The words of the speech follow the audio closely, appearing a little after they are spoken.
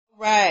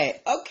Right.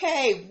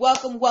 Okay.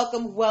 Welcome,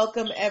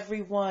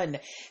 everyone.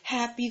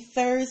 Happy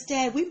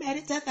Thursday. We made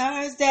it to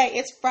Thursday.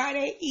 It's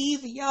Friday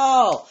Eve,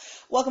 y'all.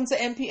 Welcome to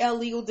NPL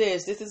Legal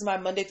Dish. This is my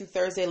Monday through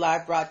Thursday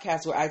live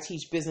broadcast where I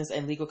teach business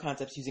and legal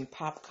concepts using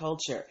pop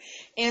culture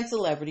and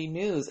celebrity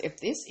news. If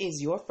this is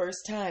your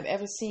first time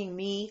ever seeing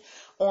me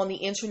on the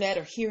internet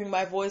or hearing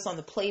my voice on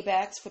the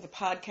playbacks for the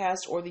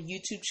podcast or the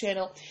YouTube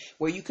channel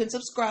where you can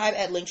subscribe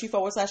at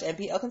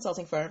linktree/NPL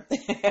Consulting Firm.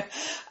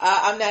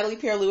 I'm Natalie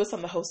Pierre-Lewis.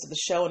 I'm the host of the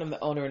show and I'm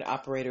the owner and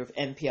operator of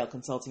NPL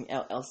Consulting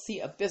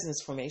LLC, a business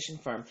formation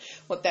firm.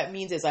 What that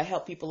means is I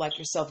help people like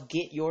yourself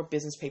get your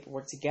business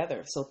paperwork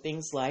together. So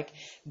things like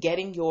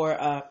getting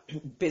your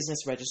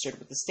business registered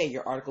with the state,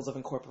 your articles of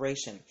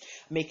incorporation,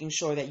 making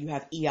sure that you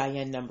have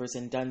EIN numbers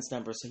and DUNS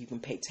numbers so you can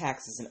pay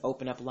taxes and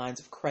open up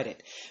lines of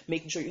credit,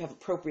 making sure you have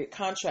appropriate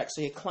contracts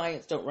so your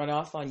clients don't run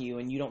off on you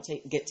and you don't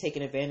get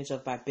taken advantage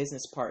of by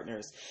business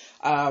partners.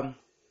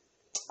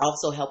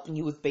 Also helping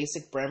you with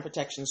basic brand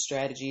protection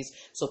strategies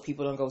so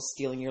people don't go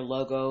stealing your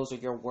logos or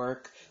your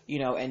work,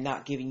 and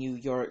not giving you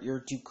your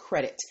due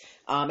credit.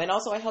 And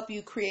also I help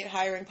you create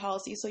hiring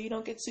policies so you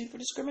don't get sued for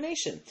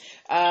discrimination.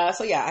 I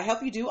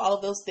help you do all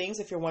of those things.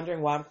 If you're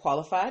wondering why I'm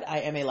qualified,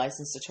 I am a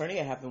licensed attorney.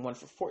 I have been one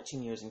for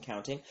 14 years and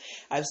counting.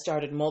 I've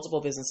started multiple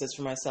businesses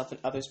for myself and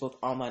others, both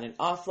online and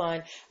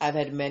offline. I've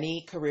had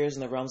many careers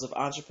in the realms of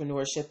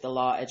entrepreneurship, the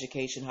law,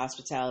 education,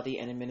 hospitality,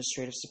 and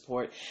administrative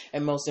support.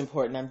 And most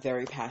important, I'm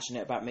very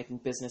passionate about making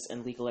business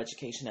and legal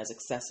education as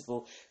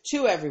accessible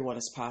to everyone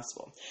as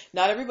possible.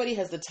 Not everybody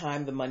has the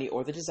time, the money,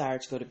 or the desire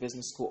to go to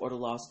business school or to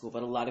law school,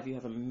 but a lot of you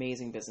have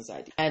amazing business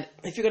ideas. And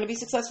if you're going to be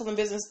successful in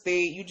business,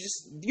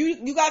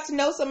 you got to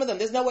know some of them.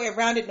 There's no way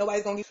around it.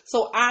 Nobody's going to.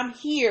 So I'm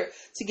here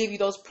to give you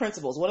those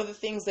principles. One of the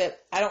things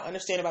that I don't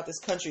understand about this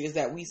country is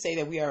that we say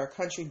that we are a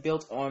country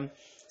built on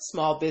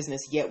small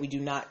business, yet we do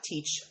not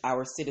teach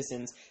our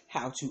citizens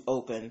how to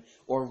open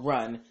or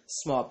run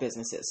small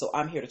businesses. So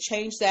I'm here to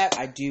change that.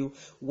 I do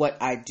what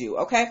I do.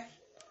 Okay.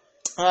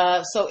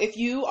 So if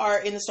you are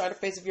in the startup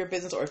phase of your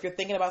business, or if you're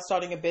thinking about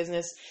starting a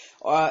business,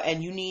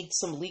 and you need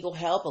some legal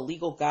help, a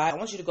legal guide, I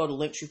want you to go to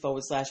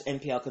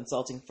linktree/NPL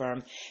Consulting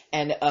Firm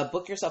and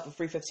book yourself a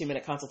free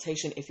 15-minute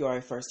consultation if you are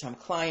a first-time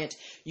client.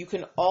 You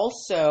can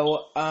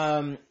also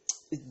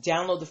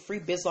download the free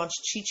Biz Launch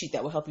cheat sheet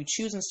that will help you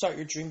choose and start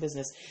your dream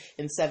business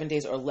in 7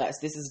 days or less.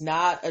 This is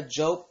not a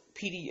joke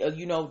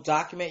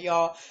document,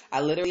 y'all.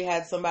 I literally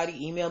had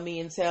somebody email me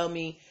and tell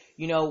me,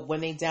 when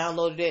they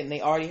downloaded it and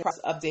they already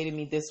updated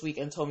me this week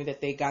and told me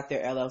that they got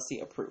their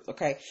LLC approved.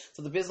 Okay.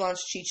 So the Biz Launch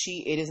cheat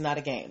sheet, it is not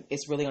a game.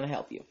 It's really going to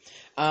help you.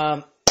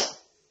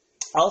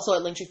 Also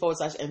at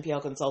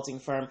linktree/NPL Consulting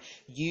Firm,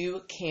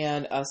 you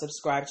can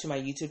subscribe to my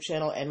YouTube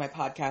channel and my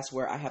podcast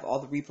where I have all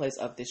the replays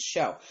of this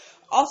show.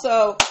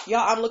 Also,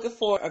 y'all, I'm looking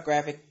for a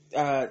graphic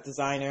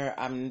designer.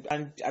 I've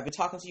been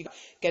talking to you,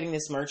 getting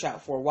this merch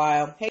out for a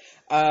while. Hey,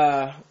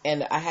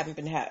 and I haven't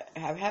been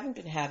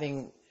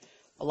having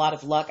a lot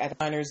of luck at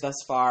designers thus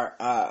far,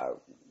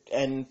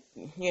 and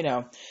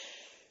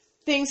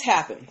things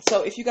happen.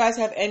 So if you guys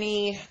have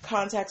any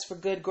contacts for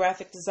good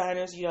graphic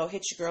designers, hit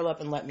your girl up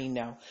and let me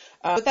know.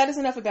 But that is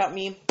enough about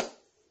me.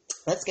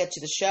 Let's get to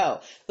the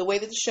show. The way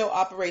that the show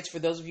operates, for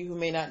those of you who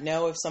may not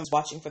know, if someone's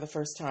watching for the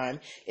first time,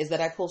 is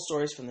that I pull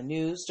stories from the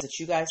news that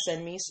you guys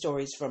send me,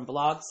 stories from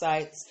blog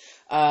sites,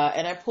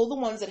 and I pull the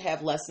ones that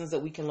have lessons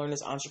that we can learn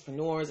as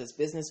entrepreneurs, as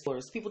business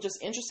owners, people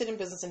just interested in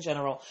business in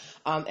general,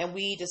 and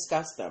we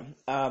discuss them.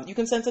 You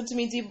can send them to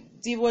me,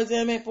 D-Boy,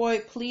 damn it,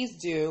 boy, please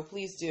do.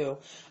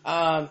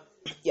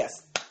 Yes.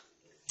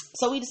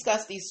 So we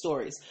discuss these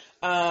stories.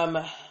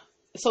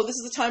 So this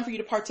is the time for you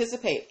to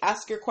participate,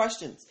 ask your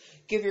questions,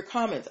 give your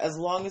comments, as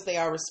long as they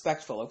are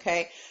respectful,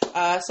 okay?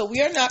 So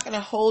we are not going to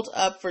hold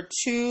up for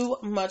too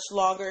much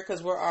longer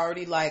because we're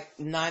already like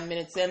 9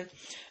 minutes in.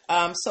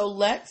 So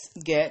let's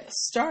get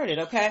started,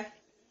 okay?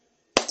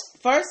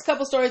 First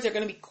couple stories are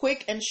going to be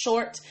quick and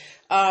short.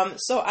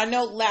 So I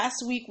know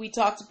last week we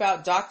talked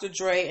about Dr.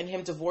 Dre and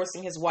him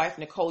divorcing his wife,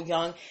 Nicole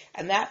Young,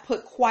 and that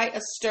put quite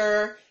a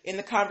stir in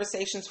the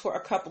conversations for a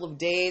couple of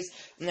days.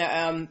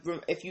 Now,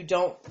 if you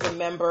don't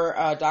remember,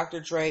 Dr.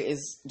 Dre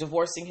is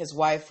divorcing his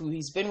wife, who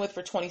he's been with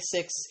for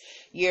 26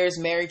 years,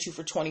 married to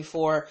for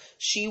 24.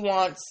 She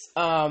wants,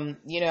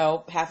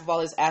 half of all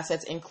his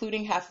assets,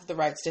 including half of the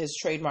rights to his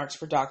trademarks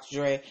for Dr.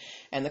 Dre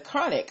and the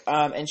Chronic.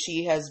 And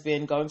she has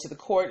been going to the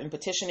court and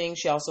petitioning.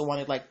 She also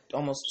wanted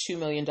almost $2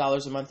 million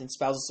a month in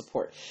spousal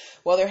support.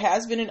 Well, there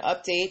has been an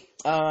update.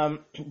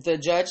 The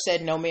judge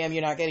said, no, ma'am,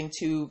 you're not getting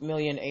 $2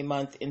 million a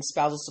month in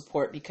spousal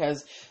support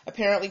because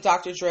apparently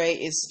Dr. Dre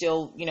is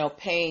still,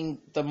 paying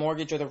the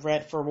mortgage or the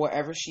rent for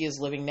wherever she is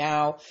living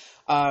now.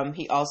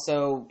 He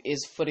also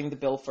is footing the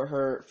bill for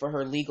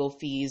her legal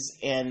fees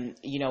and,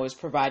 is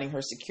providing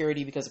her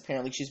security because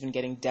apparently she's been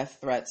getting death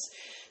threats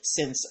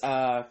since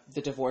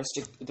the divorce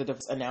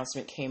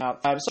announcement came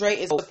out. So Dre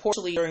is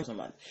reportedly during a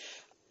month.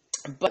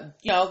 But,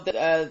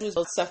 there's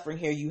no suffering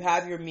here. You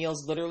have your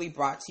meals literally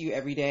brought to you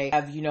every day.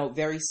 You have,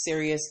 very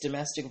serious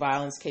domestic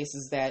violence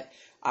cases that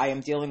I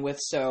am dealing with.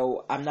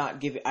 So I'm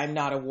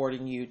not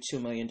awarding you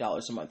 $2 million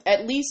a month,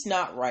 at least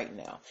not right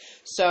now.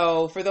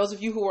 So for those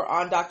of you who are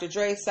on Dr.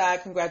 Dre's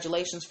side,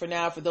 congratulations for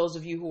now. For those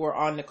of you who are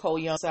on Nicole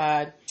Young's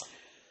side,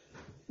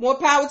 more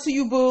power to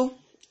you, boo.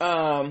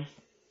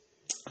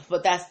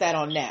 But that's that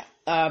on that.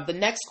 The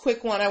next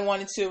quick one I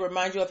wanted to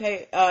remind you of,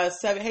 hey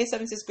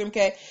 76 Grim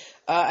K.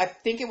 I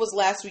think it was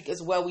last week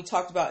as well. We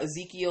talked about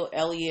Ezekiel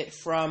Elliott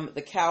from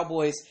the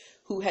Cowboys,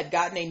 who had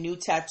gotten a new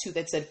tattoo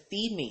that said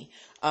 "Feed Me,"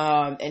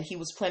 and he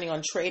was planning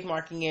on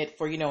trademarking it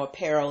for,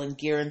 apparel and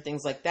gear and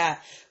things like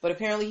that. But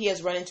apparently, he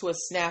has run into a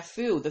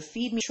snafu. The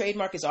 "Feed Me"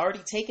 trademark is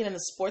already taken in the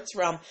sports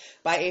realm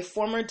by a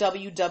former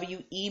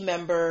WWE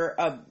member,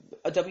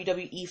 a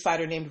WWE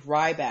fighter named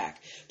Ryback.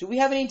 Do we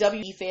have any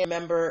WWE fan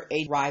member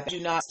a Ryback? Do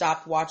not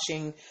stop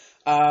watching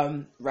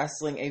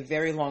wrestling a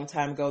very long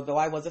time ago, though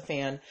I was a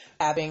fan.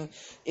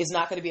 Is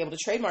not going to be able to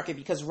trademark it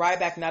because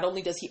Ryback, not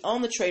only does he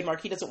own the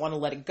trademark, he doesn't want to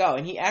let it go.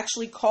 And he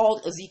actually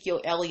called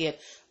Ezekiel Elliott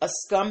a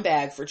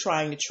scumbag for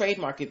trying to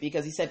trademark it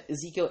because he said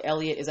Ezekiel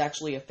Elliott is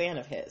actually a fan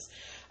of his.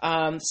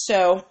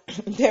 So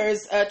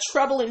there's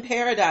trouble in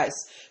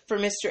paradise for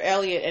Mr.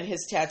 Elliott and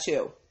his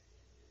tattoo.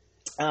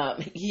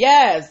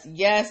 Yes,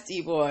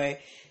 D-boy.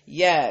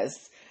 Yes.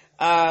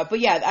 But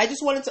yeah, I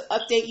just wanted to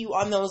update you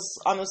on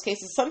those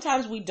cases.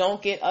 Sometimes we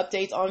don't get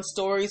updates on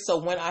stories, so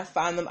when I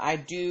find them, I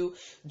do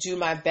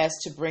my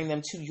best to bring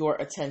them to your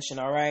attention.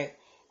 All right.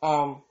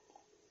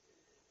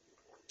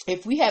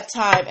 If we have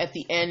time at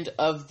the end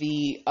of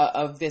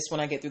this, when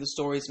I get through the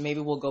stories, maybe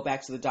we'll go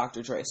back to the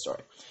Dr. Dre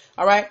story.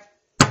 All right.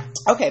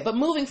 Okay, but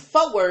moving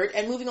forward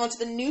and moving on to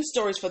the news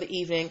stories for the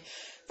evening.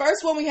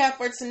 First one we have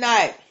for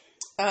tonight.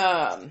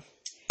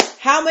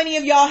 How many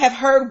of y'all have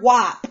heard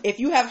WAP? If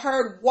you have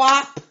heard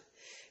WAP,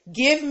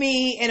 give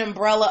me an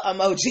umbrella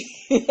emoji.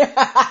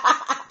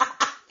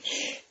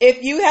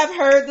 If you have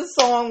heard the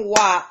song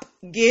WAP,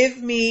 give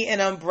me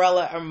an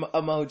umbrella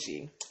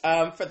emoji.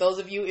 For those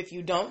of you, if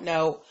you don't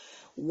know,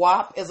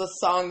 WAP is a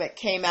song that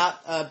came out,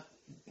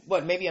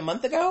 maybe a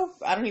month ago?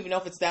 I don't even know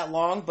if it's that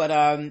long, but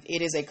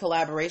it is a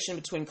collaboration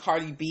between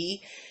Cardi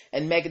B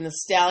and Megan Thee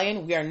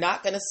Stallion. We are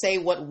not going to say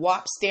what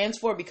WAP stands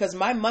for because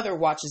my mother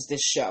watches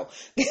this show.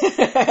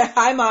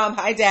 Hi, Mom.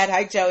 Hi, Dad.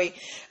 Hi, Joey.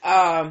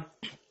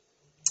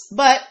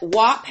 But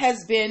WAP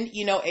has been,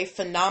 a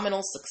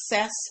phenomenal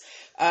success.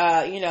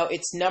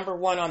 It's number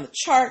one on the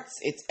charts.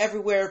 It's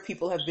everywhere.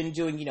 People have been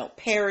doing,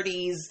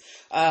 parodies.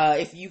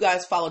 If you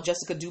guys follow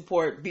Jessica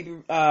Duport,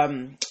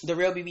 the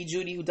real BB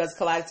Judy, who does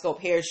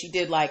Kaleidoscope Hair, she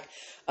did like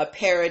a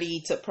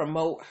parody to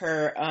promote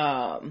her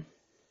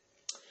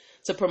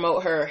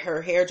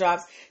hair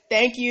drops.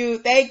 Thank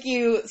you.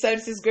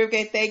 76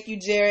 Gripke. Thank you,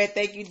 Jared.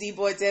 Thank you,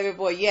 D-Boy, David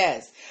Boy.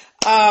 Yes.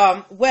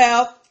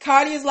 Well,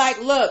 Cardi is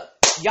like, look,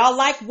 y'all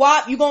like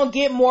WAP? You gonna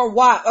get more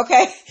WAP,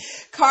 okay?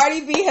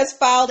 Cardi B has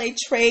filed a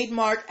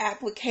trademark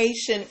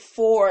application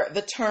for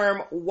the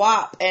term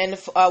WAP. And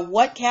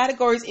what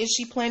categories is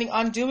she planning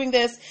on doing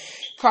this?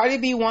 Cardi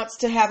B wants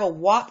to have a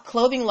WAP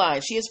clothing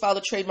line. She has filed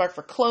a trademark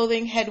for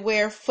clothing,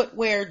 headwear,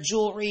 footwear,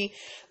 jewelry,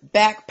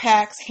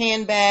 backpacks,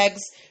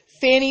 handbags,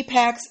 fanny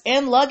packs,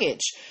 and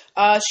luggage.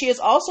 She has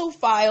also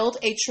filed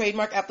a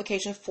trademark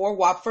application for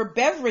WAP for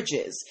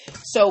beverages.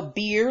 So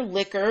beer,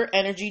 liquor,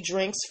 energy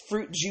drinks,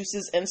 fruit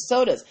juices, and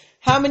sodas.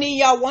 How many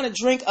of y'all want to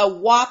drink a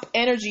WAP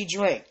energy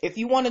drink? If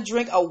you want to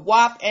drink a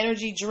WAP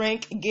energy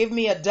drink, give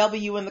me a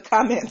W in the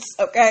comments,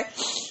 okay?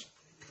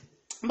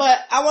 But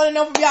I want to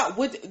know from y'all,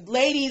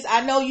 ladies,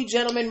 I know you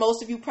gentlemen,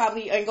 most of you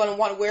probably ain't going to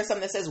want to wear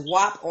something that says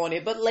WAP on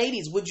it. But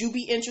ladies, would you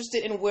be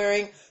interested in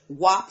wearing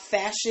WAP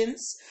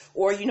fashions?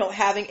 Or,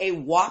 having a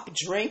WAP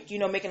drink,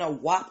 making a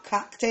WAP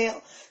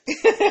cocktail?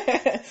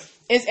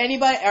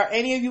 Are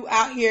any of you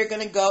out here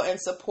going to go and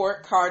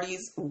support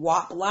Cardi's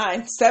WAP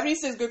line?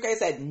 76 Good K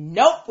said,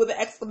 nope, with an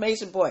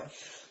exclamation point.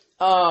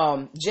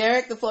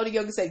 Jarek, the floating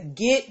yogi, said,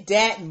 get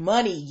that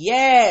money.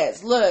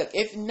 Yes. Look,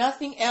 if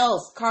nothing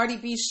else, Cardi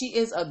B, she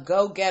is a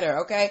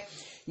go-getter, okay?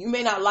 You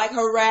may not like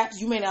her raps.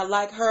 You may not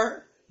like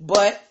her,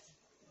 but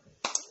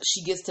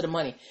she gets to the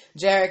money.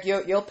 Jarek,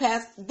 you'll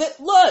pass.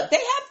 Look, they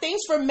have things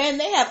for men.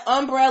 They have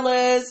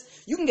umbrellas.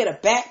 You can get a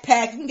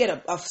backpack. You can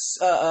get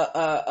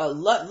a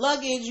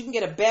luggage. You can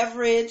get a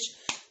beverage.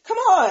 Come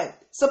on.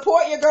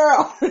 Support your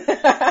girl.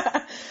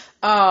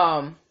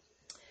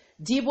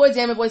 D-Boy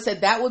Damn It Boy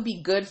said that would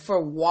be good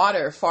for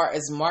water as far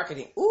as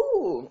marketing.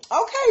 Ooh,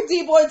 okay,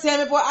 D-Boy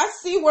Damn It Boy. I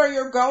see where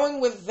you're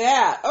going with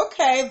that.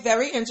 Okay,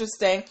 very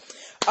interesting.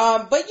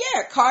 But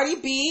yeah, Cardi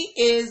B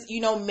is,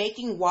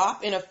 making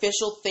WAP an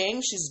official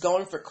thing. She's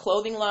going for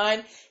clothing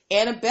line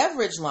and a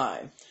beverage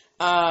line.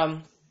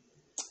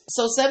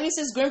 So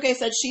 76 Grimke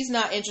said she's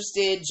not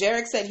interested.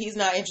 Jarek said he's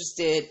not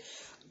interested.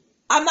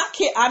 I'm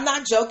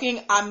not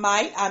joking. I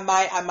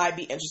might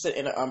be interested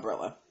in an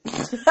umbrella.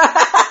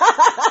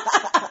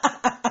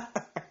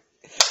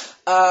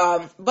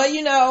 But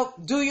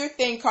do your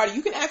thing, Cardi.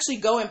 You can actually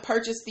go and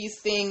purchase these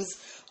things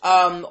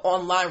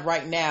online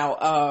right now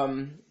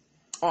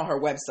on her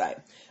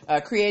website.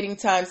 Creating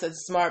Time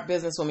says smart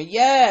businesswoman.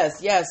 Yes,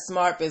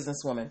 smart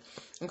businesswoman.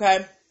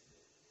 Okay.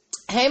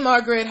 Hey,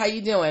 Margaret, how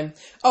you doing?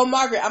 Oh,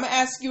 Margaret, I'm gonna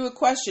ask you a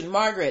question.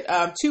 Margaret,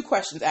 two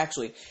questions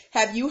actually.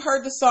 Have you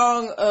heard the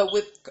song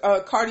with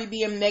Cardi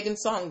B and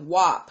Megan's song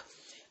WAP?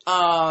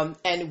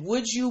 And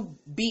would you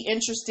be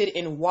interested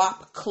in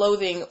WAP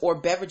clothing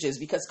or beverages?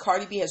 Because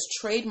Cardi B has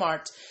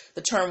trademarked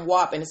the term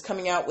WAP and is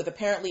coming out with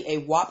apparently a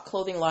WAP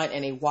clothing line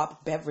and a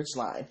WAP beverage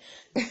line.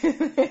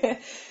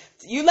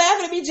 You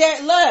laughing at me,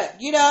 Jared? Look,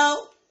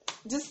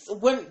 just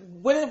when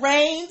it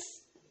rains,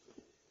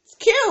 it's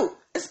cute.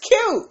 It's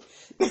cute.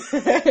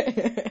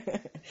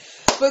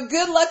 But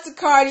good luck to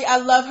Cardi. I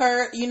love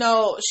her.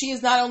 She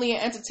is not only an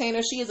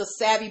entertainer, she is a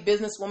savvy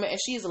businesswoman, and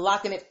she is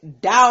locking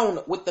it down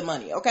with the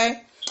money.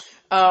 Okay.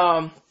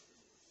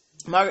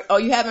 Margaret, oh,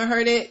 you haven't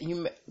heard it?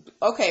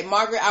 Okay,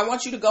 Margaret, I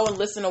want you to go and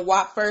listen to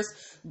WAP first.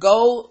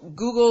 Go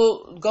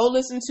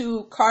listen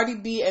to Cardi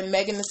B and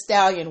Megan Thee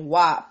Stallion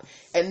WAP,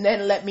 and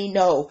then let me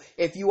know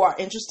if you are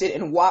interested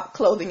in WAP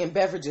clothing and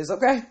beverages,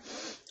 okay?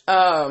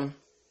 All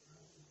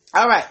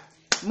right.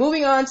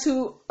 Moving on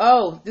to,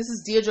 this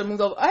is Deirdre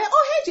moved over.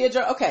 Oh, hey,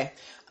 Deirdre. Okay.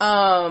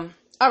 All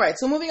right.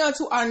 So moving on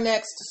to our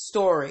next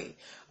story.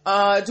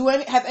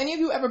 Have any of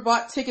you ever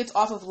bought tickets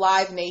off of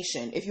Live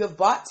Nation? If you have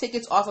bought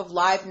tickets off of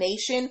Live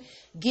Nation,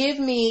 give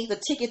me the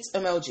tickets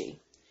emoji.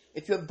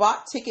 If you have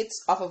bought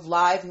tickets off of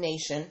Live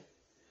Nation,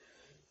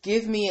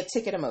 give me a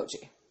ticket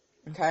emoji.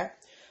 Okay.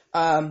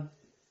 And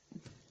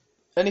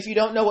if you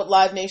don't know what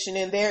Live Nation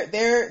is,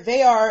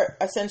 they are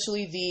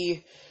essentially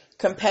the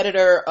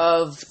competitor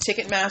of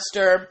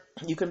Ticketmaster.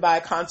 You can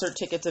buy concert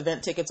tickets,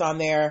 event tickets on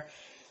there,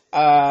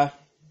 all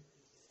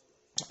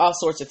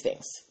sorts of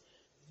things.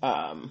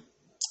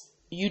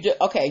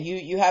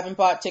 You haven't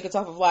bought tickets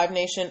off of Live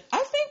Nation? I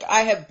think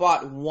I have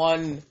bought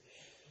one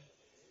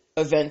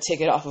event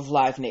ticket off of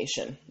Live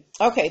Nation.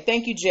 Okay,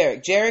 thank you,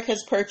 Jarek. Jarek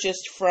has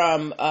purchased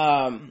from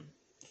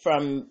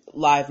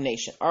Live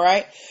Nation. All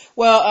right.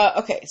 Well,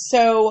 okay.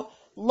 So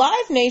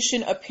Live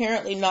Nation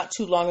apparently not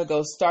too long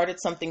ago started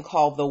something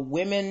called the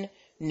Women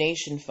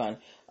Nation Fund.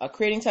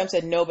 Creating Time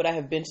said no, but I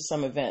have been to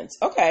some events.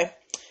 Okay.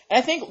 And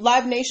I think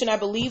Live Nation, I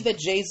believe that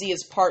Jay-Z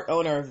is part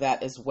owner of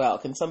that as well.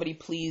 Can somebody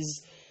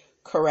please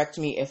correct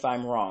me if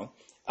I'm wrong?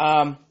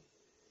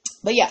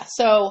 But yeah,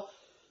 so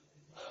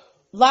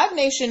Live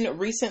Nation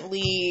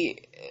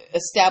recently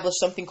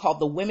established something called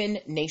the Women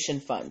Nation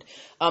Fund.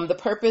 The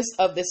purpose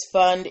of this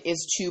fund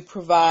is to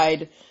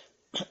provide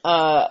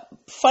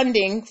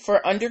funding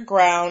for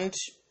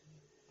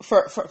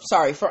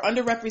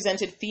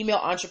underrepresented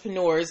female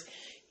entrepreneurs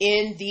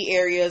in the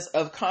areas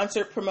of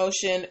concert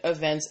promotion,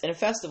 events, and a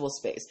festival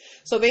space.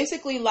 So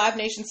basically, Live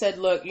Nation said,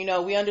 look,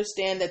 we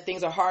understand that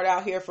things are hard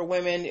out here for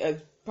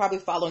women, probably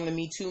following the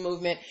Me Too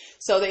movement.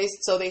 So they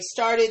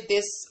started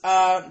this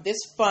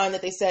fund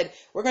that they said,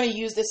 we're going to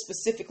use this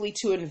specifically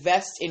to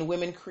invest in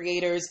women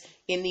creators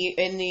in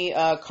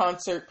the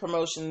concert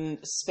promotion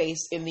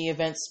space, in the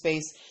event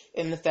space,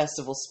 in the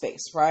festival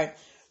space, right?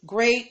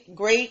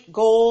 Great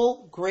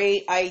goal,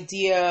 great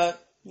idea.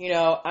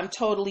 I'm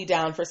totally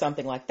down for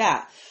something like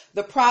that.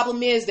 The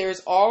problem is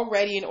there's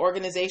already an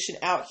organization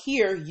out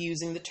here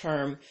using the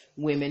term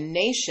Women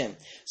Nation.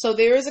 So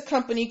there is a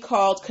company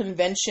called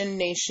Convention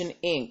Nation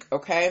Inc.,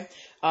 okay?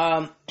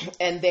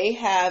 And they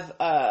have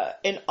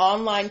an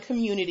online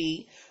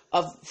community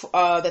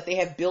that they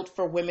have built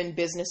for women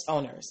business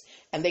owners.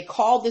 And they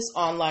call this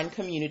online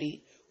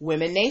community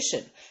Women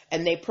Nation.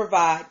 And they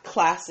provide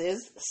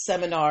classes,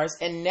 seminars,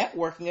 and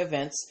networking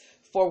events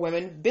for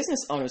women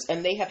business owners.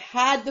 And they have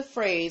had the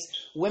phrase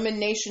Women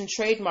Nation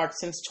trademarked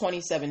since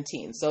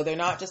 2017. So they're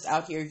not just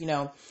out here,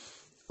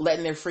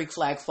 letting their freak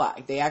flag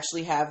fly. They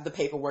actually have the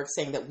paperwork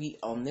saying that we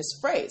own this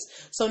phrase.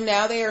 So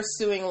now they are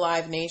suing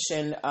Live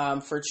Nation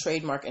for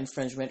trademark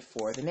infringement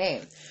for the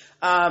name.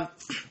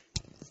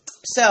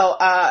 So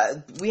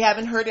we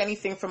haven't heard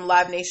anything from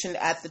Live Nation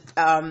at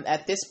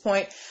this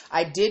point.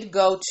 I did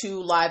go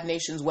to Live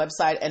Nation's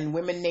website, and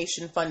Women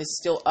Nation Fund is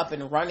still up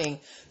and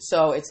running,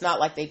 so it's not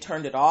like they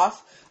turned it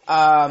off.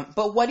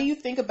 But what do you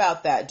think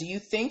about that? Do you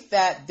think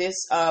that this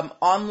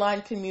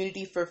online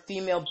community for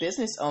female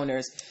business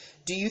owners,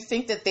 do you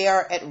think that they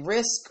are at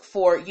risk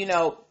for,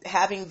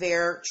 having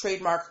their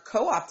trademark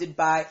co-opted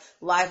by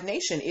Live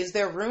Nation? Is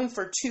there room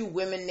for two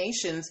women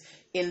nations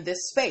in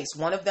this space?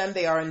 One of them,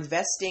 they are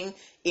investing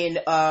in,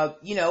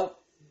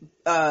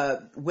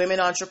 women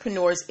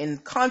entrepreneurs in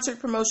concert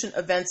promotion,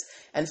 events,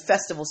 and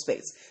festival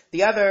space.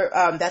 The other,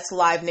 that's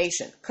Live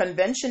Nation.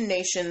 Convention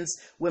Nation's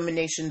Women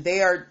Nation,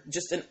 they are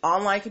just an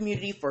online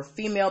community for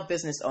female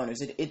business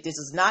owners. It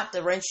does not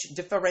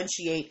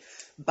differentiate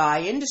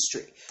by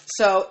industry.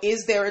 So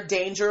is there a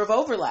danger of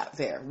overlap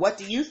there? What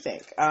do you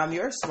think?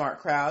 You're a smart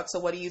crowd, so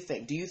what do you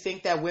think? Do you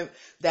think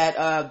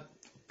that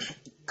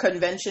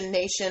Convention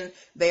Nation,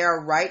 they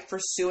are right for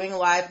suing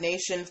Live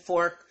Nation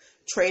for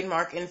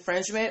trademark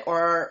infringement,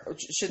 or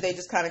should they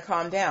just kind of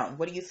calm down?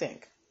 What do you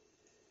think?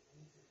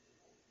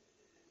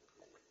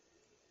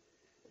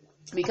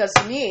 Because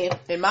to me,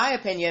 in my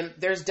opinion,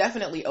 there's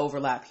definitely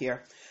overlap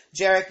here.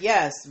 Jarek,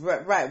 yes,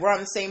 right. We're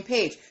on the same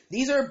page.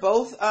 These are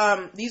both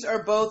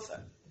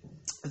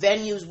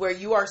venues where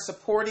you are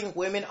supporting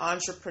women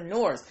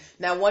entrepreneurs.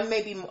 Now, one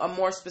may be a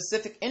more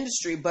specific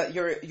industry, but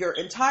your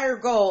entire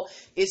goal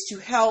is to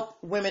help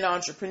women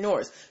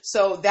entrepreneurs.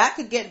 So that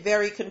could get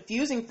very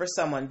confusing for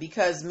someone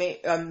because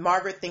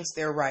Margaret thinks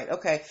they're right.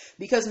 Okay.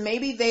 Because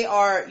maybe they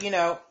are,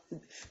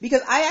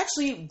 because I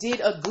actually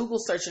did a Google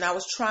search and I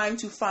was trying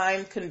to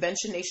find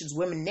Convention Nation's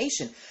Women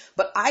Nation,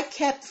 but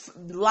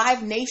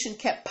Live Nation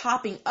kept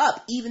popping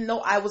up even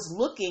though I was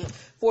looking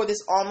for this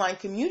online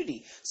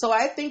community. So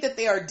I think that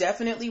they are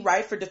definitely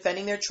right for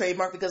defending their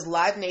trademark because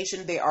Live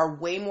Nation, they are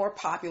way more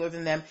popular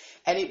than them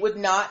and it would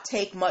not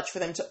take much for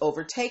them to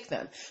overtake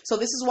them. So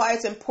this is why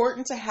it's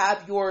important to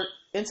have your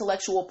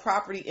intellectual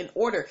property in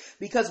order,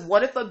 because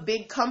what if a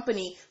big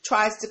company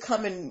tries to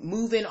come and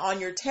move in on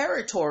your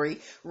territory,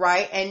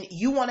 right? And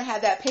you want to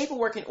have that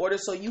paperwork in order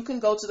so you can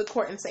go to the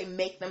court and say,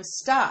 make them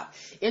stop.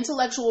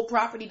 Intellectual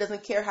property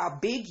doesn't care how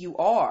big you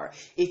are.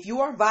 If you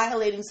are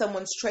violating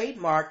someone's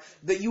trademark,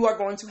 that you are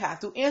going to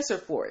have to answer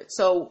for it.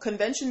 So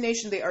Convention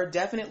Nation, they are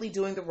definitely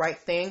doing the right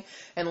thing,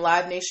 and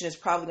Live Nation is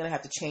probably going to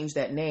have to change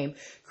that name.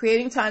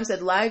 Creating Time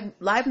said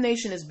Live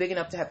Nation is big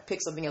enough to have to pick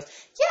something else.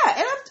 Yeah,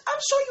 and I'm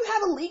sure you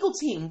have a legal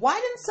team. Why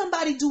didn't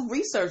somebody do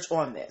research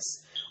on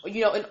this?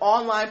 An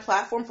online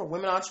platform for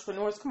women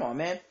entrepreneurs. Come on,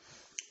 man.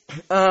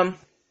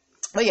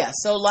 But yeah,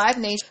 so Live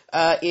Nation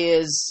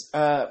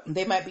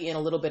they might be in a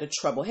little bit of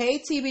trouble. Hey,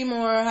 TB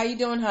Moore, how you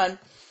doing, hun?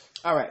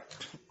 All right.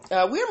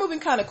 We are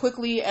moving kind of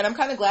quickly, and I'm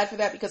kind of glad for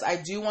that because I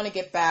do want to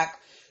get back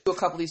to a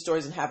couple of these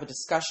stories and have a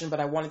discussion, but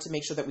I wanted to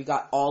make sure that we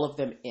got all of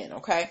them in,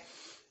 okay?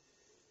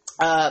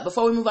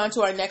 Before we move on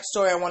to our next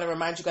story, I want to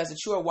remind you guys that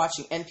you are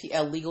watching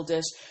NPL Legal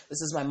Dish. This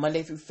is my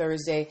Monday through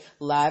Thursday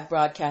live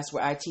broadcast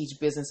where I teach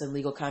business and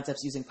legal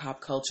concepts using pop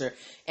culture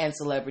and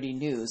celebrity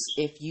news.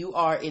 If you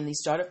are in the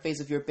startup phase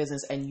of your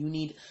business and you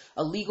need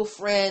a legal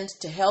friend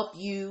to help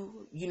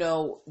you,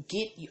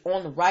 get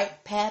on the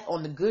right path,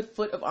 on the good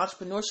foot of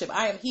entrepreneurship,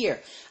 I am here.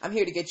 I'm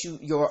here to get you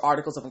your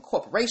articles of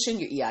incorporation,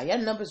 your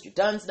EIN numbers, your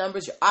DUNS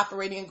numbers, your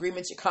operating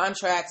agreements, your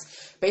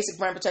contracts, basic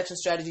brand protection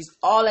strategies,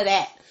 all of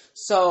that.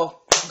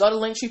 So go to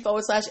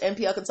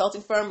Linktree/NPL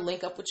Consulting Firm.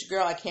 Link up with your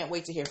girl. I can't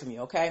wait to hear from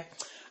you, okay?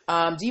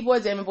 D-Boy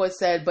Damon Boy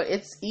said, but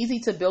it's easy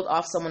to build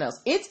off someone else.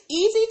 It's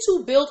easy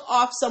to build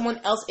off someone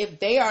else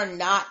if they are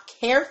not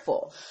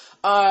careful.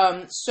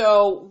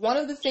 So one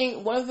of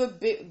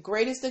the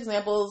greatest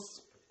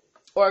examples,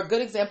 or a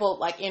good example,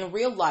 like in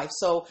real life.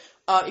 So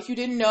if you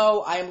didn't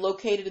know, I am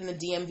located in the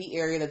DMV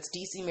area. That's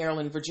DC,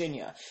 Maryland,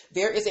 Virginia.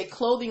 There is a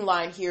clothing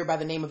line here by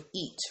the name of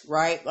EAT,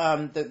 right?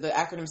 The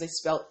acronyms, they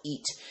spell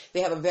EAT.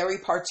 They have a very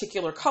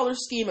particular color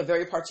scheme, a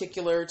very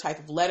particular type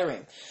of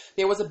lettering.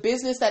 There was a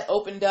business that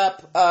opened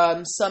up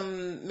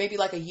maybe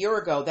like a year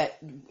ago that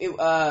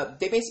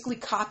they basically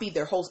copied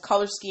their whole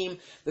color scheme,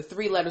 the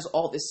 3 letters,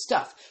 all this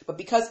stuff. But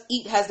because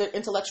EAT has their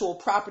intellectual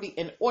property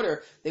in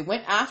order, they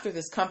went after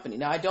this company.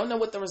 Now, I don't know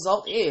what the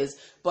result is,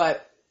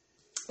 but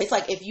it's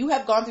like if you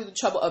have gone through the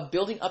trouble of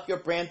building up your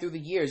brand through the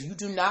years, you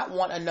do not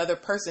want another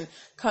person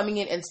coming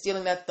in and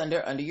stealing that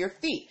thunder under your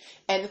feet.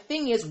 And the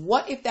thing is,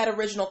 what if that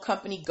original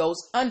company goes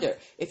under?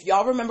 If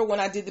y'all remember when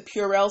I did the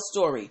Purell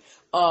story,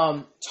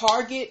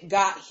 Target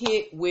got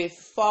hit with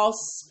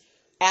false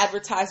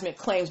advertisement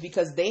claims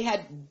because they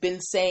had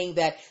been saying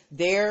that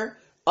their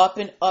Up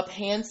and Up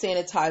hand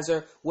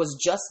sanitizer was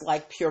just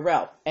like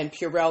Purell, and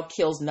Purell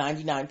kills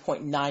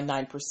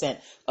 99.99%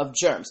 of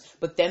germs.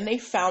 But then they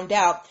found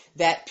out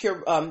that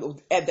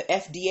at the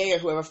FDA or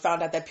whoever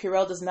found out that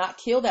Purell does not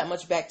kill that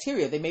much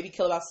bacteria. They maybe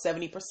kill about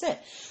 70%.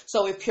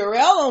 So if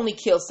Purell only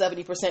kills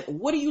 70%,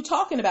 what are you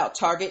talking about,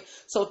 Target?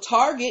 So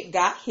Target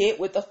got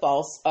hit with the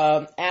false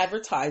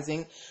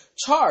advertising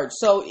charge.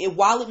 So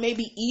while it may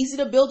be easy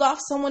to build off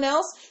someone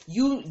else,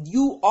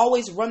 you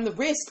always run the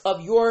risk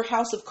of your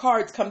house of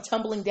cards come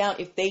tumbling down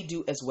if they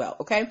do as well.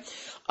 Okay.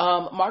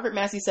 Margaret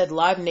Massey said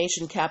Live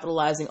Nation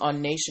capitalizing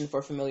on nation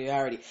for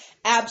familiarity.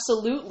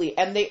 Absolutely.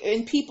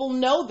 And people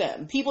know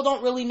them. People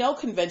don't really know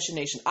Convention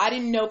Nation. I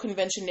didn't know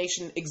Convention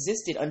Nation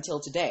existed until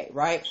today,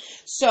 right?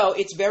 So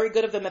it's very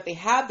good of them that they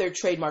have their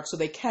trademark so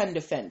they can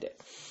defend it.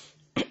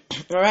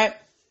 All right.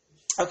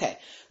 Okay,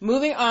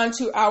 moving on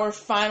to our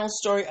final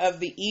story of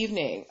the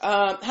evening.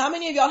 How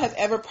many of y'all have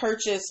ever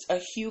purchased a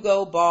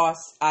Hugo Boss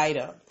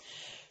item?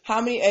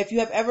 If you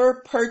have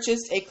ever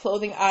purchased a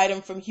clothing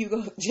item from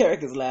Hugo,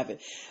 Jarek is laughing.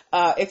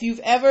 If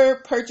you've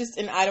ever purchased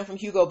an item from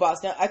Hugo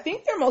Boss, now I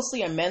think they're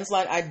mostly a men's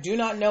line. I do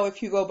not know if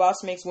Hugo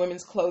Boss makes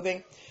women's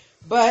clothing,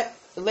 but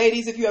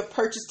ladies, if you have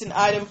purchased an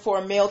item for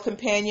a male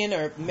companion,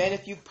 or men,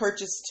 if you've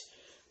purchased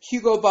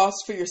Hugo Boss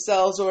for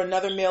yourselves or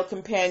another male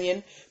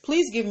companion,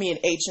 please give me an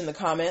H in the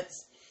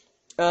comments.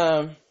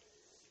 No,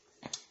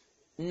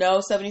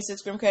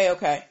 76 Grim K,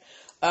 okay.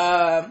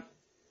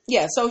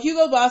 Yeah, so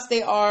Hugo Boss,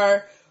 they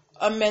are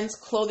a men's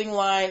clothing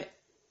line.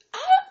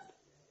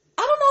 I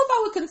don't know if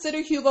I would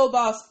consider Hugo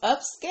Boss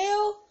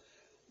upscale.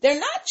 They're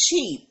not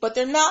cheap, but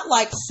they're not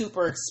like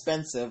super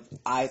expensive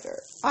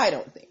either. I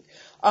don't think.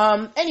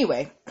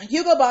 Anyway,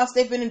 Hugo Boss,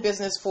 they've been in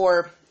business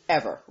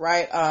forever,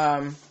 right?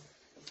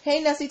 Hey,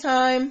 Nessie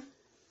Time.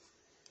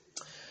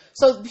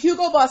 So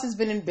Hugo Boss has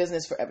been in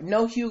business forever.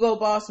 No Hugo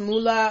Boss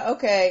moolah.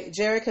 Okay,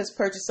 Jarek has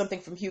purchased something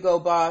from Hugo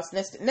Boss.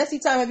 Nessie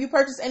Time, have you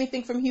purchased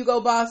anything from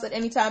Hugo Boss at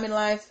any time in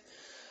life?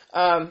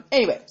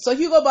 Anyway, so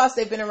Hugo Boss,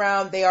 they've been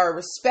around. They are a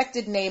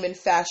respected name in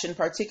fashion,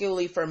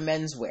 particularly for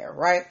menswear,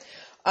 right?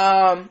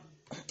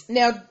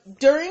 Now,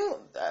 during,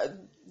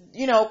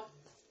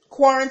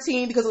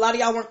 quarantine, because a lot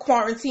of y'all weren't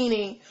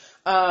quarantining,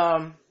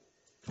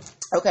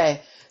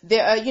 okay,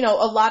 there,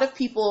 a lot of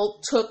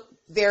people took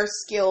their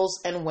skills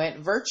and went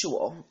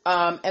virtual.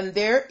 And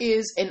there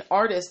is an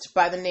artist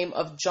by the name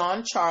of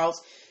John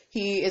Charles.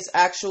 He is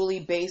actually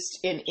based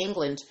in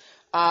England.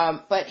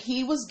 But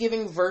he was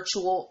giving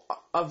virtual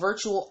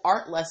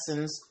art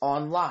lessons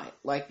online.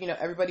 Like,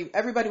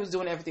 everybody was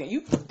doing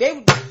everything. They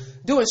were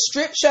doing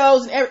strip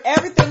shows and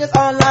everything is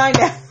online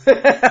now.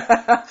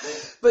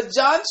 But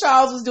John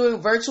Charles was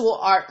doing virtual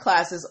art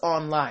classes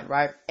online,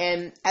 right?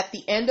 And at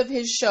the end of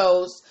his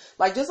shows,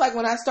 just like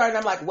when I started,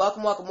 I'm like,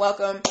 welcome, welcome,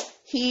 welcome.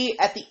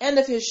 At the end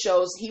of his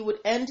shows, he would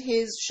end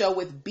his show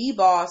with "Be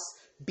Boss,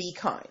 Be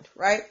Kind,"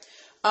 right?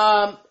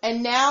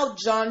 And now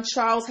John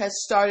Charles has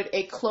started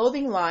a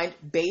clothing line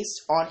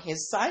based on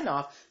his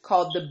sign-off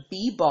called the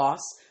Be Boss,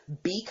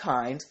 Be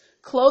Kind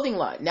clothing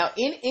line. Now,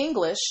 in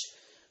English,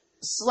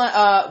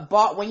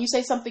 when you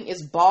say something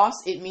is boss,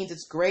 it means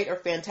it's great or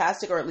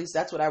fantastic, or at least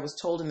that's what I was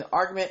told in the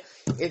argument.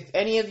 If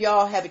any of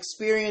y'all have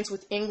experience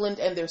with England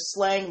and their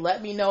slang,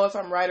 let me know if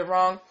I'm right or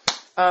wrong.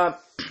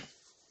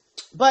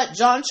 But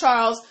John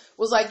Charles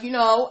was like,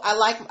 I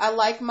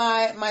like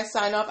my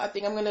sign off. I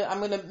think I'm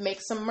gonna make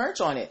some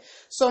merch on it.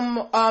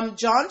 So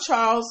John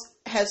Charles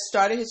has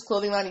started his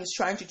clothing line. He's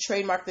trying to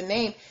trademark the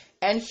name,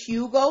 and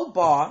Hugo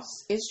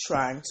Boss is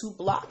trying to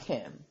block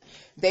him.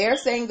 They are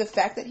saying the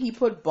fact that he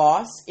put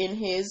boss in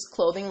his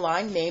clothing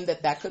line name,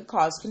 that could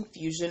cause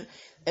confusion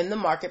in the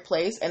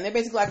marketplace. And they're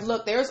basically like,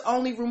 look, there's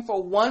only room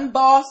for one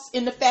boss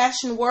in the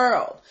fashion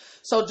world.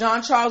 So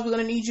John Charles, we're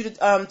going to need you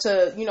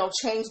to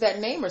change that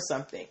name or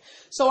something.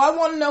 So I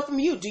want to know from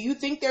you, do you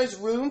think there's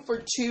room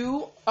for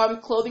two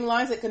clothing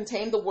lines that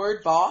contain the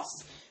word boss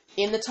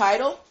in the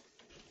title?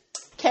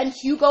 Can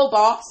Hugo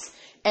Boss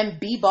and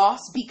Be Boss,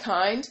 Be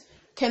Kind,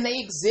 can they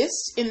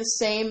exist in the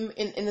same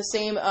in the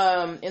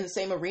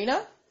same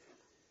arena?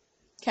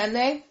 Can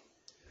they?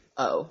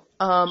 Oh,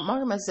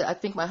 Margaret said, I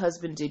think my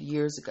husband did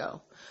years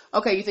ago.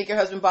 Okay, you think your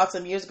husband bought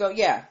some years ago?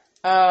 Yeah.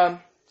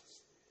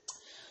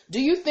 Do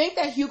you think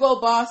that Hugo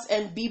Boss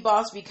and Be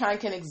Boss, Be Kind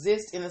can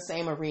exist in the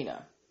same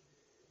arena?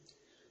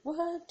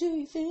 What do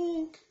you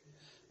think?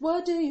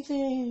 What do you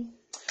think?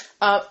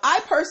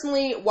 I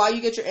personally, while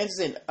you get your answers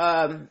in,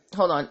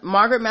 hold on.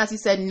 Margaret Massey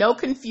said, no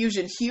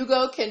confusion.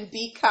 Hugo can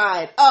be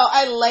kind. Oh,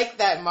 I like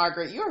that,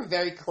 Margaret. You're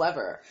very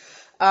clever.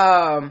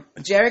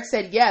 Jarek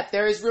said, yeah,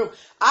 there is room.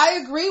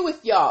 I agree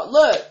with y'all.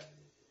 Look,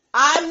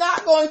 I'm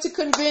not going to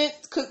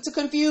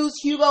confuse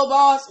Hugo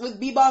Boss with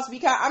Be Boss, Be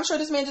Kind. I'm sure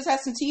this man just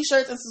has some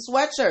t-shirts and some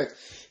sweatshirts.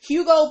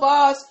 Hugo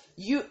Boss,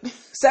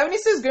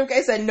 76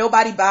 Grimke said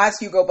nobody buys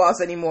Hugo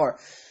Boss anymore.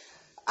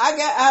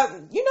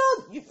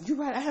 You're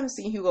right. I haven't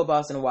seen Hugo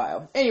Boss in a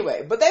while.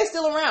 Anyway, but they're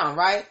still around,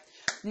 right?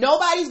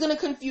 Nobody's going to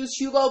confuse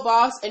Hugo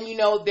Boss and,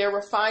 their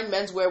refined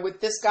menswear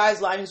with this guy's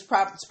line who's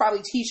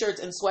probably t-shirts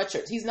and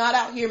sweatshirts. He's not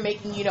out here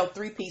making,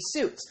 three-piece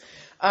suits.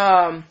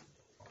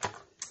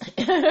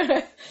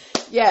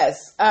 Yes.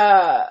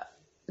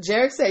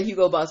 Jarek said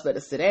Hugo Boss better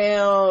sit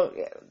down.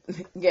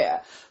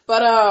 Yeah.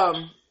 But,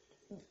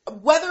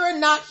 whether or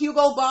not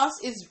Hugo Boss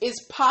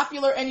is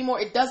popular anymore,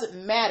 it doesn't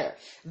matter.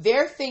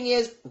 Their thing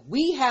is,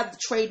 we have the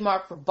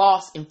trademark for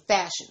boss in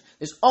fashion.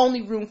 There's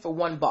only room for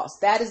one boss.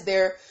 That is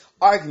their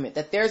argument,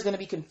 that there's going to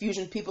be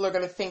confusion. People are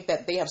going to think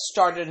that they have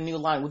started a new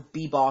line with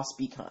Be Boss,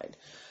 Be Kind.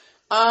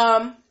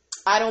 I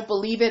don't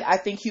believe it. I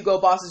think Hugo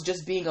Boss is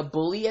just being a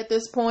bully at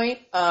this point.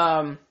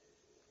 And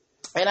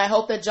I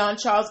hope that John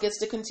Charles gets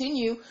to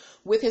continue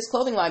with his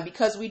clothing line,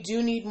 because we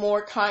do need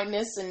more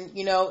kindness and,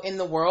 in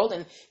the world.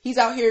 And he's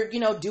out here,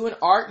 doing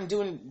art and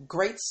doing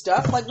great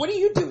stuff. Like, what are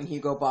you doing,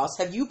 Hugo Boss?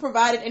 Have you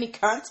provided any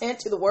content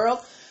to the world?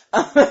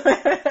 But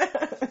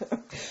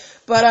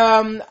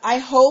I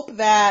hope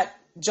that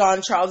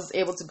John Charles is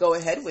able to go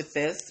ahead with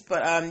this.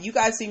 But you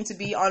guys seem to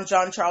be on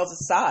John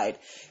Charles's side,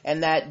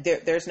 and that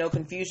there's no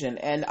confusion.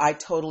 And I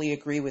totally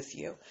agree with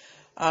you.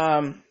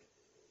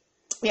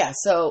 Yeah,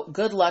 so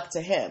good luck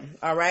to him.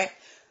 All right.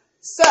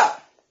 So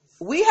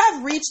we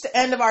have reached the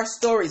end of our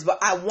stories, but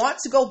I want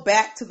to go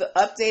back to the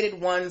updated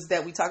ones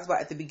that we talked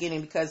about at the beginning,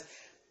 because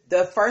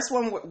the first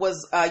one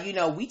was,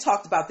 we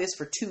talked about this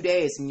for 2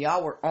 days and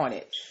y'all were on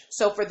it.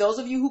 So for those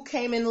of you who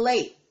came in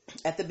late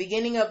at the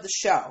beginning of the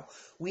show,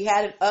 we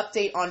had an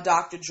update on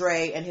Dr.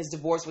 Dre and his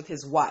divorce with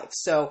his wife.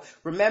 So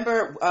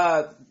remember,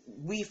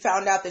 we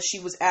found out that she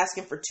was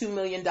asking for $2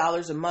 million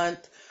a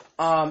month.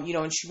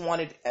 And she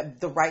wanted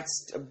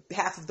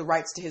half of the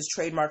rights to his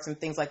trademarks and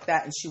things like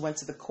that. And she went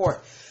to the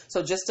court.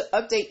 So just to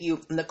update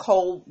you,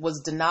 Nicole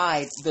was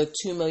denied the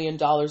 $2 million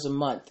a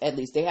month, at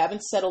least. They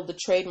haven't settled the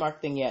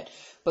trademark thing yet,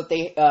 but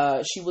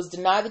she was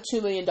denied the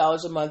 $2 million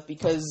a month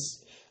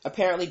because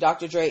Apparently,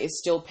 Dr. Dre is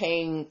still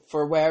paying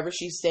for wherever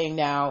she's staying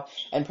now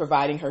and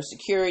providing her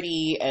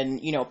security and,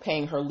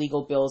 paying her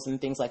legal bills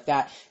and things like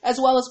that, as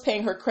well as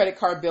paying her credit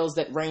card bills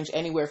that range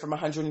anywhere from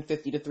 $150,000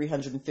 to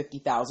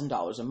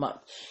 $350,000 a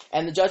month.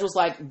 And the judge was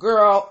like,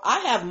 girl, I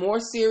have more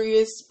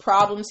serious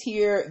problems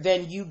here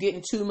than you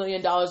getting $2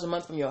 million a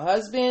month from your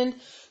husband.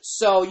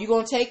 So you're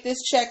going to take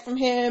this check from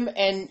him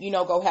and,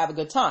 go have a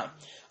good time,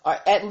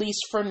 at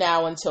least for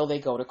now until they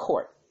go to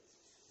court.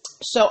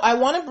 So I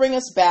want to bring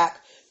us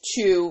back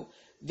to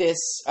this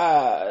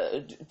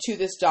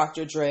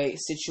Dr. Dre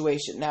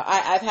situation. Now,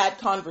 I've had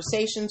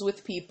conversations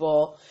with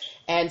people,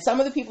 and some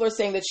of the people are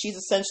saying that she's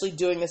essentially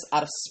doing this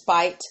out of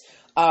spite,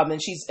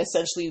 and she's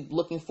essentially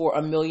looking for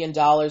 $1 million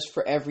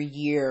for every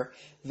year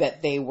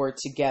that they were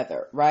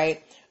together,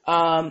 right?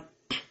 I'm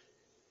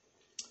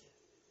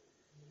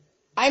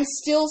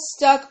still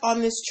stuck on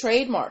this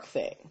trademark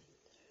thing.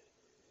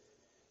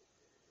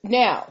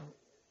 Now,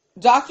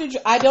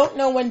 I don't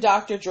know when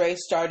Dr. Dre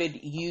started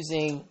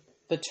using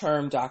the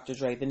term Dr.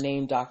 Dre, the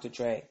name Dr.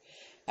 Dre,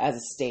 as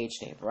a stage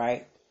name,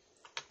 right?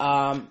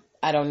 I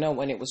don't know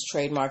when it was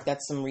trademarked.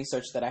 That's some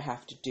research that I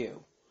have to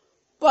do.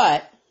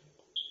 But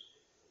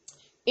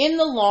in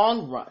the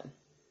long run,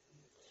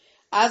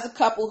 as a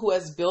couple who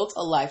has built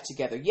a life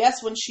together,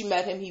 yes, when she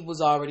met him, he was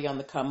already on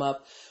the come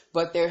up,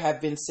 but there have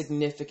been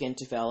significant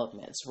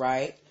developments,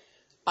 right?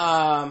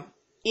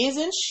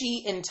 Isn't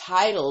she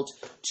entitled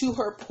to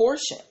her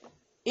portion?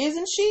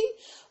 Isn't she?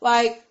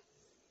 Like,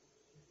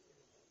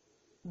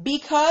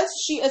 because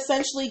she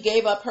essentially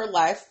gave up her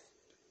life,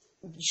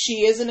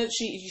 she is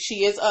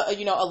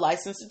a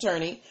licensed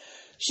attorney.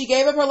 She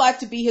gave up her life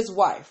to be his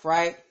wife,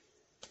 right?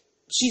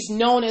 She's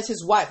known as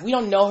his wife. We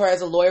don't know her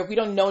as a lawyer. We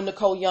don't know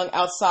Nicole Young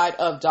outside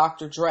of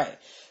Dr. Dre.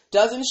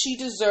 Doesn't she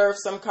deserve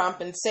some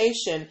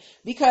compensation?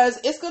 Because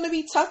it's going to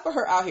be tough for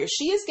her out here.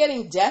 She is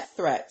getting death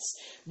threats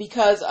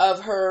because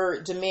of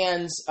her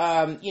demands,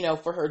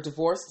 for her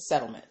divorce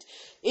settlement.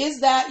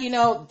 Isn't that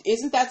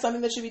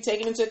something that should be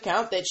taken into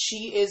account, that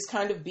she is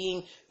kind of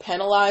being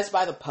penalized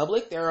by the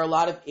public? There are a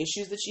lot of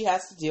issues that she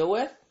has to deal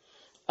with.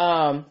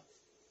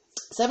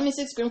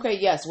 76 Grim Cray,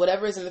 yes,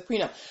 whatever is in the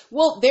prenup.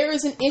 Well, there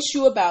is an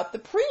issue about the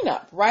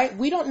prenup, right?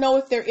 We don't know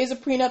if there is a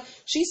prenup.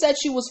 She said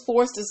she was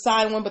forced to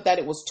sign one, but that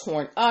it was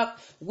torn up.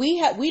 We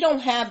don't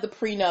have the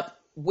prenup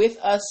with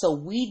us, so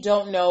we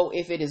don't know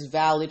if it is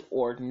valid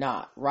or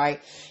not,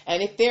 right?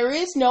 And if there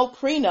is no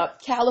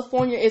prenup,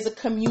 California is a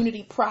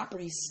community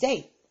property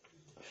state,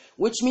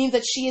 which means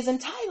that she is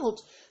entitled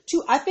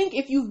to, I think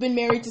if you've been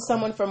married to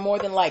someone for more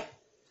than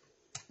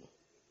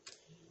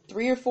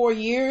 3 or 4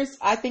 years,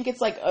 I think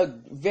it's like a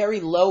very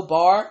low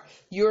bar.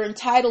 You're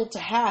entitled to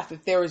half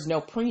if there is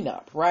no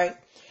prenup, right?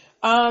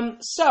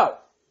 So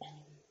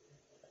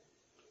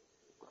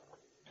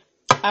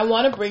I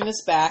want to bring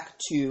this back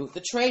to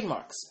the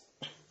trademarks.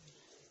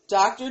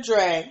 Dr.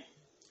 Dre,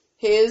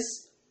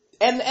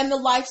 and the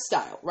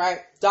lifestyle, right?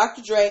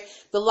 Dr. Dre,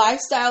 the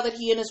lifestyle that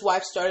he and his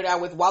wife started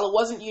out with, while it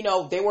wasn't,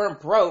 they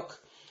weren't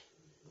broke,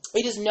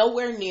 it is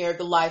nowhere near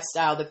the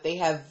lifestyle that they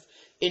have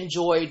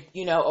enjoyed,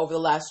 over the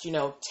last,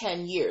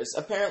 10 years.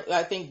 Apparently,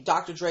 I think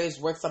Dr. Dre is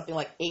worth something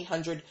like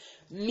 $800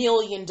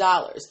 million.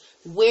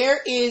 Where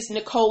is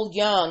Nicole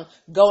Young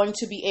going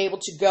to be able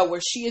to go,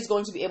 where she is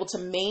going to be able to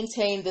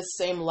maintain the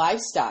same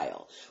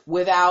lifestyle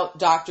without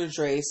Dr.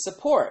 Dre's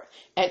support?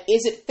 And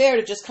is it fair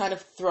to just kind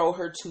of throw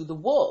her to the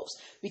wolves?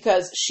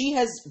 Because she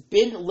has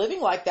been living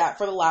like that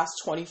for the last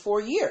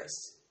 24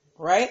 years,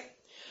 right?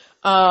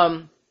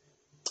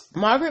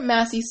 Margaret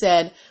Massey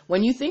said,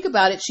 when you think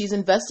about it, she's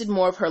invested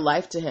more of her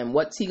life to him.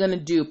 What's he going to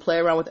do? Play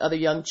around with other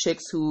young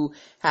chicks who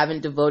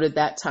haven't devoted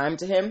that time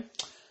to him?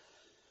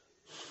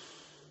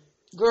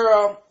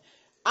 Girl,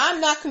 I'm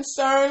not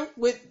concerned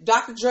with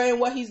Dr. Dre and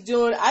what he's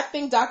doing. I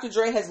think Dr.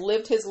 Dre has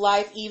lived his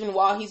life even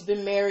while he's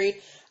been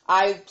married.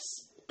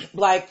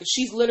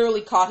 She's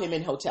literally caught him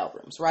in hotel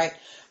rooms, right?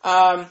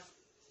 But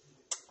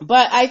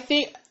I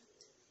think,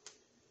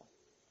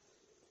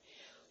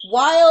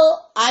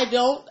 while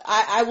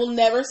I will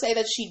never say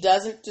that she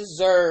doesn't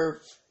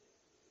deserve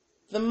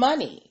the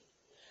money.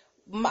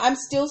 I'm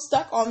still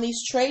stuck on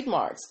these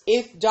trademarks.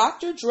 If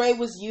Dr. Dre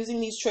was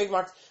using these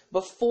trademarks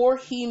before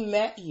he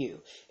met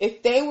you,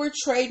 if they were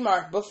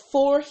trademarked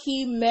before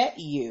he met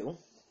you,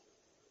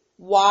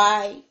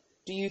 why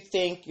do you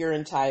think you're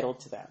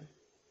entitled to them?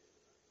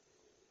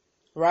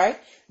 Right?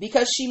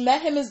 Because she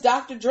met him as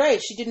Dr. Dre.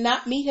 She did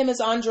not meet him as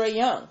Andre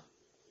Young.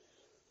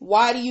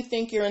 Why do you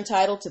think you're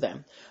entitled to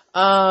them?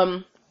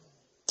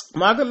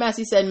 Margaret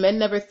Massey said, men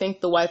never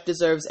think the wife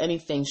deserves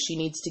anything. She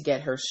needs to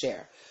get her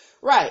share.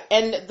 Right.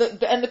 And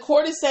the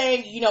court is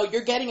saying,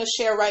 you're getting a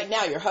share right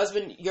now. Your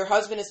husband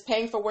is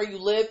paying for where you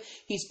live.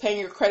 He's paying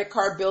your credit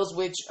card bills,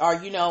 which are,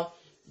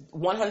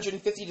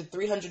 $150,000 to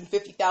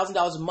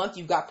 $350,000 a month.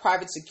 You've got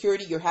private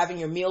security. You're having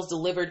your meals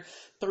delivered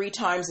 3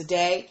 times a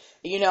day.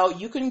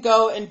 You can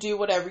go and do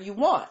whatever you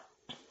want.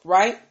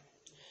 Right?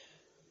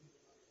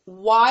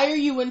 Why are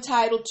you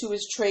entitled to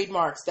his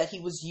trademarks that he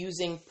was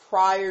using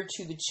prior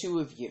to the two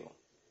of you?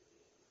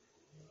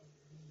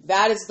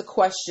 That is the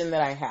question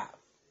that I have.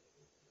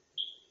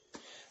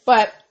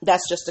 But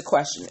that's just a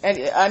question.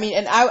 And I mean,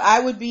 and I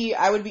would be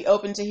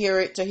open to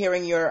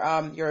hearing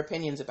your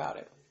opinions about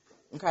it.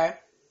 Okay.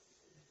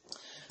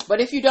 But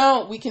if you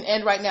don't, we can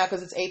end right now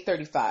because it's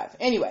 8:35.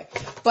 Anyway,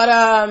 but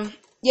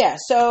yeah.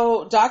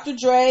 So Dr.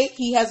 Dre,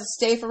 he has a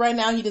stay for right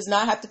now. He does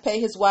not have to pay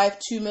his wife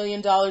 $2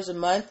 million a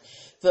month.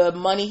 The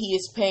money he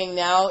is paying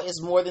now is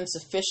more than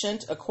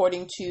sufficient,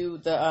 according to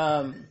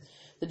the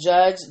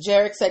judge.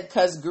 Jarek said,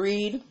 "Cause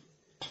greed."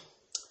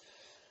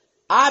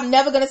 I'm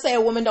never gonna say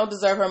a woman don't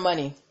deserve her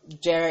money,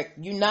 Jarek.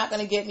 You're not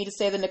gonna get me to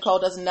say that Nicole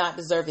does not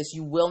deserve this.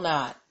 You will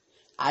not.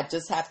 I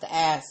just have to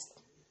ask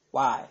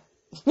why.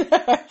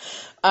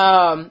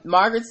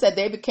 Margaret said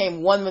they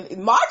became one.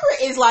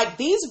 Margaret is like,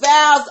 these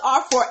vows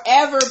are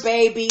forever,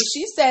 baby.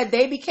 She said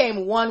they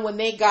became one when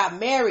they got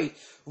married.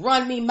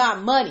 Run me my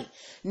money.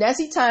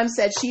 Nessie Time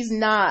said she's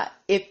not.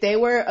 If they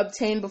were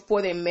obtained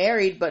before they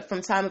married, but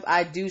from time of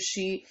I do,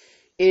 she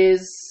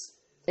is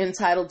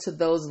entitled to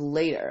those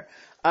later.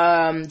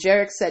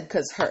 Jarek said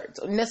cause hurt.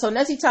 So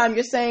Nessie Time,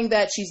 you're saying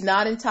that she's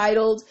not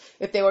entitled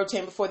if they were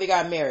obtained before they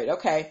got married.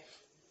 Okay.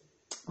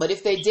 But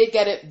if they did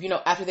get it,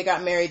 after they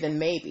got married, then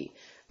maybe.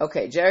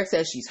 Okay, Jarek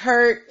says she's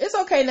hurt. It's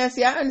okay,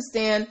 Nessie. I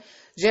understand.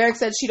 Jarek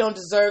said she don't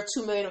deserve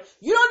 $2 million.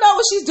 You don't know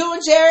what she's doing,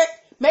 Jarek.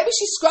 Maybe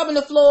she's scrubbing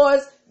the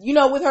floors,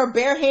 with her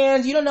bare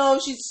hands. You don't know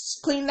if she's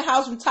cleaning the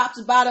house from top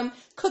to bottom,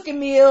 cooking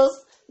meals.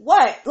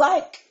 What?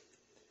 Like,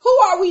 who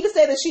are we to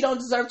say that she don't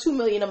deserve $2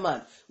 million a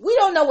month? We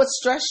don't know what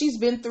stress she's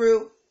been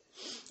through.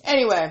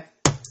 Anyway,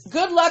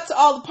 good luck to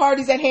all the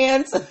parties at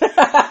hand.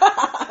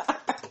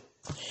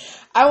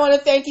 I want to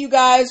thank you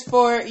guys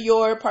for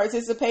your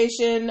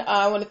participation.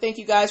 I want to thank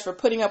you guys for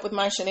putting up with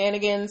my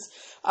shenanigans.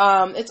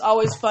 It's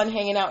always fun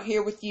hanging out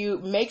here with you.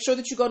 Make sure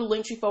that you go to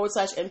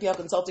Linktree/NPL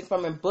Consulting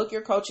Firm and book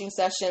your coaching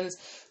sessions.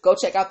 Go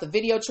check out the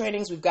video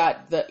trainings. We've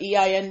got the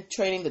EIN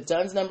training, the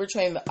DUNS number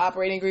training, the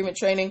operating agreement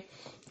training.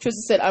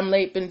 Tristan said, I'm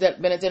late, been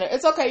at dinner.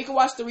 It's okay. You can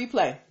watch the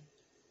replay.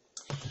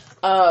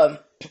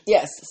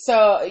 Yes.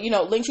 So,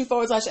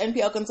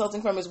 Linktree/NPL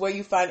Consulting Firm is where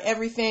you find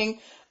everything.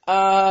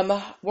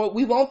 Well,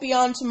 we won't be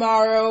on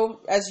tomorrow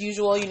as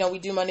usual. We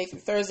do Monday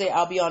through Thursday.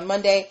 I'll be on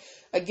Monday.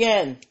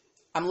 Again,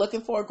 I'm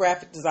looking for a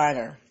graphic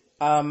designer.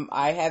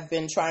 I have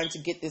been trying to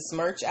get this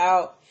merch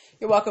out.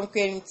 You're welcome,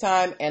 Creating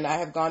Time. And I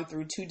have gone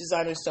through 2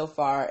 designers so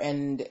far,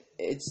 and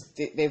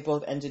they've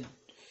both ended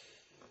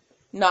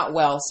not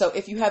well. So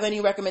if you have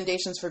any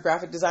recommendations for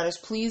graphic designers,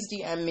 please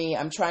DM me.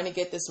 I'm trying to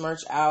get this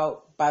merch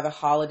out by the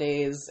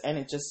holidays, and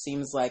it just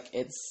seems like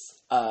it's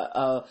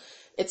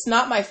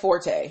not my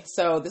forte.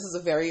 So this is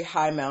a very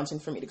high mountain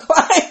for me to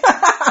climb.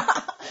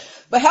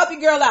 But help your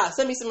girl out.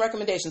 Send me some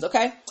recommendations,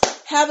 okay?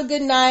 Have a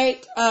good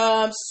night.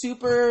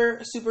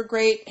 Super, super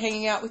great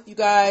hanging out with you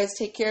guys.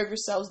 Take care of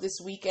yourselves this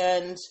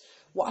weekend.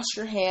 Wash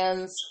your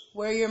hands.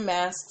 Wear your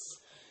masks.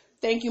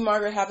 Thank you,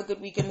 Margaret. Have a good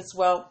weekend as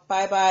well.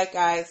 Bye-bye,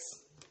 guys.